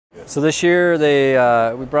So this year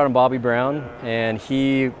we brought in Bobby Brown, and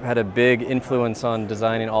he had a big influence on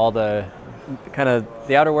designing all the kind of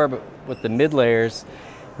the outerwear, but with the mid layers.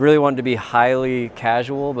 Really wanted to be highly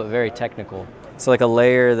casual but very technical. So like a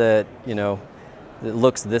layer that, you know, that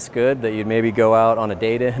looks this good that you'd maybe go out on a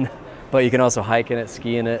date in, but you can also hike in it,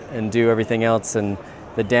 ski in it, and do everything else. And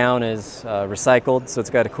the down is recycled, so it's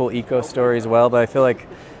got a cool eco story as well. But I feel like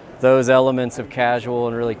those elements of casual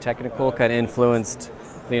and really technical kind of influenced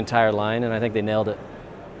the entire line, and I think they nailed it.